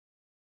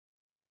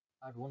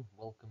Hi everyone,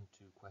 welcome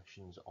to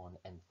questions on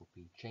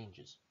enthalpy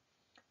changes.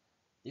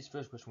 This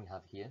first question we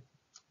have here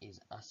is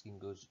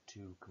asking us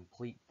to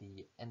complete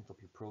the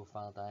enthalpy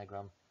profile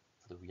diagram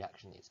for the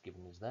reaction it's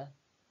given us there,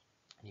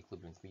 in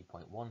equilibrium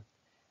 3.1, and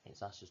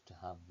it's asked us to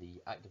have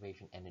the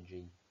activation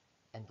energy,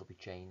 enthalpy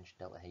change,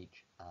 delta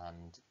H,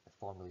 and the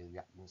formula of the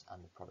reactants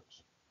and the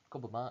products. A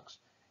couple of marks,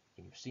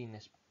 and you've seen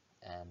this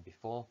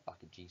before back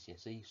at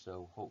GCSE,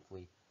 so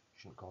hopefully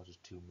shouldn't cause us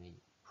too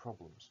many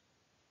problems.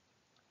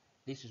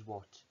 This is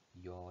what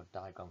your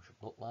diagram should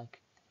look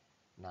like.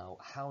 Now,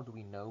 how do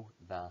we know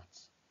that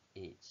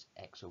it's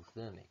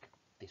exothermic,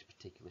 this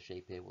particular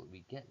shape here? Well,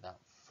 we get that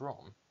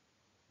from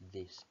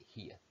this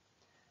here.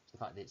 So the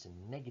fact that it's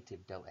a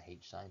negative delta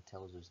H sign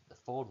tells us the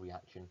forward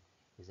reaction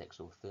is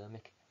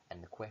exothermic,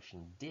 and the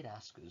question did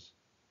ask us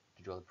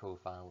to draw the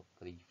profile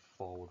for the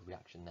forward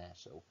reaction there.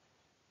 So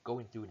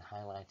going through and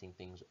highlighting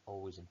things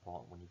always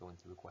important when you're going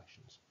through the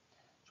questions.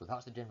 So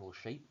that's the general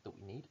shape that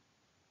we need.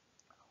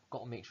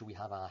 Got to make sure we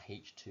have our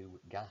H2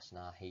 gas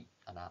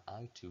and our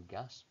I2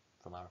 gas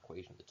from our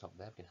equation at the top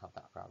there. We can have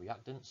that for our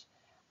reactants,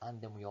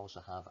 and then we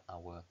also have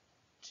our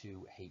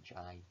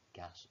 2HI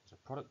gas as a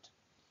product.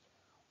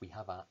 We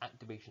have our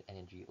activation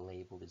energy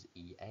labeled as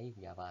EA.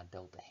 We have our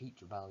delta H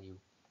value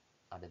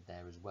added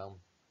there as well,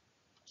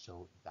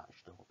 so that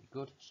should all be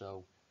good.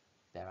 So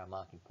there are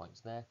marking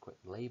points there,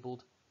 quickly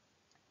labeled,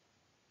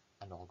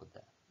 and all good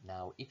there.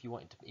 Now, if you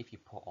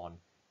put on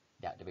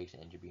the activation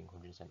energy being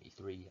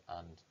 173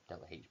 and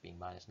delta H being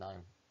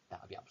 -9,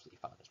 that would be absolutely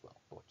fine as well.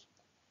 But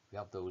if we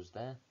have those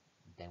there,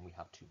 then we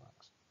have 2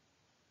 marks.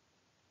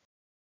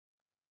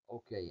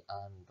 Okay,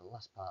 and the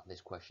last part of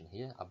this question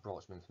here, I've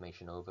brought some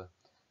information over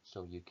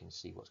so you can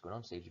see what's going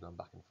on, saves you going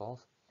back and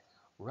forth.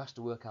 We're asked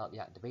to work out the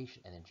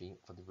activation energy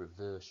for the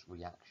reverse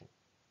reaction.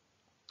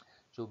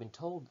 So we've been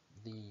told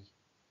the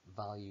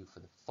value for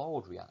the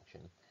forward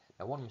reaction.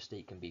 Now, one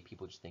mistake can be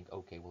people just think,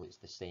 okay, well, it's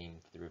the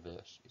same for the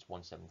reverse, it's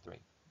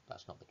 173.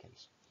 That's not the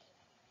case.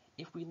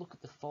 If we look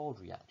at the forward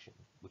reaction,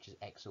 which is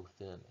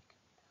exothermic,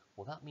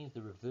 well, that means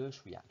the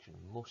reverse reaction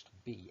must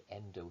be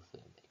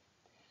endothermic.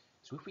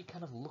 So if we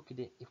kind of look at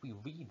it, if we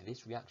read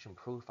this reaction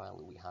profile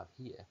that we have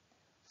here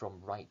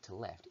from right to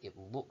left, it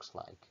looks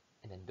like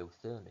an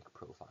endothermic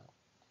profile.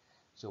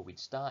 So we'd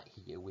start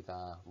here with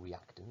our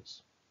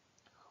reactants.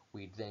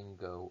 We'd then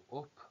go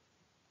up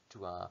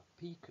to our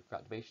peak for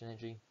activation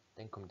energy,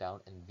 then come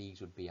down, and these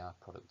would be our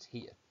products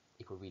here,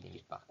 if we're reading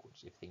it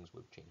backwards, if things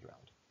would change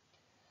around.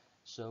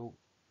 So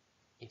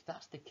if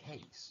that's the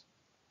case,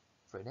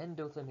 for an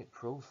endothermic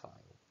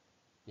profile,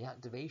 the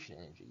activation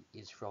energy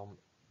is from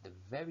the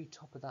very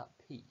top of that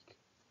peak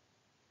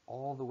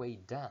all the way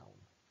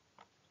down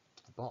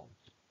to the bottom.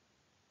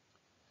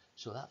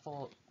 So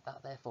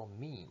that therefore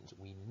means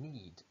we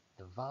need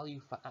the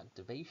value for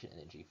activation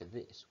energy for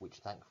this, which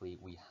thankfully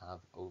we have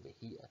over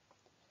here.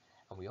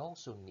 And we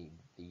also need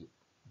the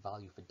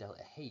value for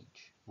delta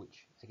H,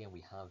 which again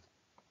we have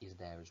is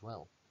there as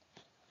well.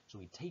 So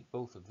we take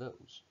both of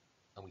those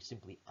and we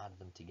simply add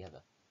them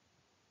together,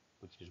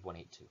 which is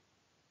 182.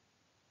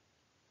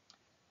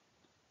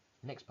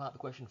 Next part of the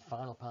question,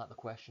 final part of the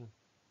question,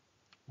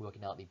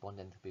 working out the bond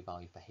enthalpy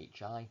value for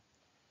HI.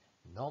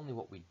 Normally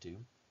what we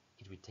do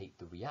is we take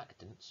the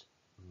reactants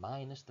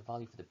minus the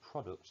value for the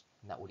products,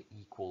 and that would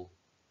equal,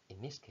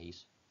 in this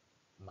case,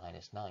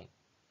 -9,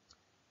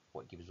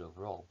 what it gives us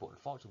overall. But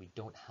unfortunately we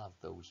don't have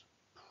those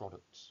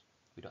products.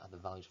 We don't have the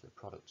values for the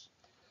products.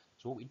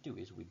 So what we do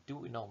is we do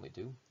what we normally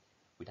do.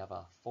 We'd have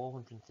our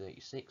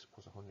 436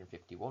 plus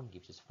 151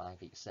 gives us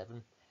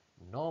 587.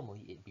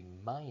 Normally it'd be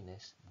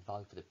minus the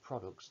value for the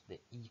products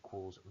that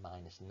equals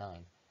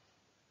 -9.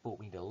 But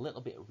we need a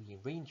little bit of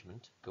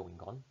rearrangement going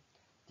on.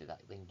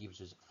 That then gives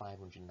us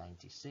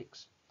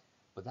 596.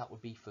 But that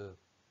would be for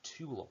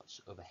 2 lots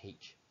of a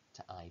H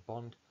to I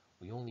bond.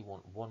 We only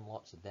want 1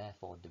 lot, so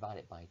therefore divide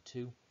it by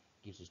 2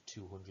 gives us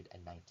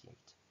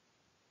 298.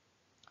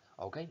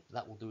 Okay,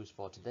 that will do us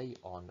for today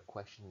on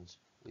questions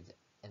with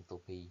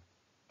enthalpy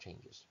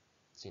changes.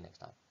 See you next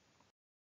time.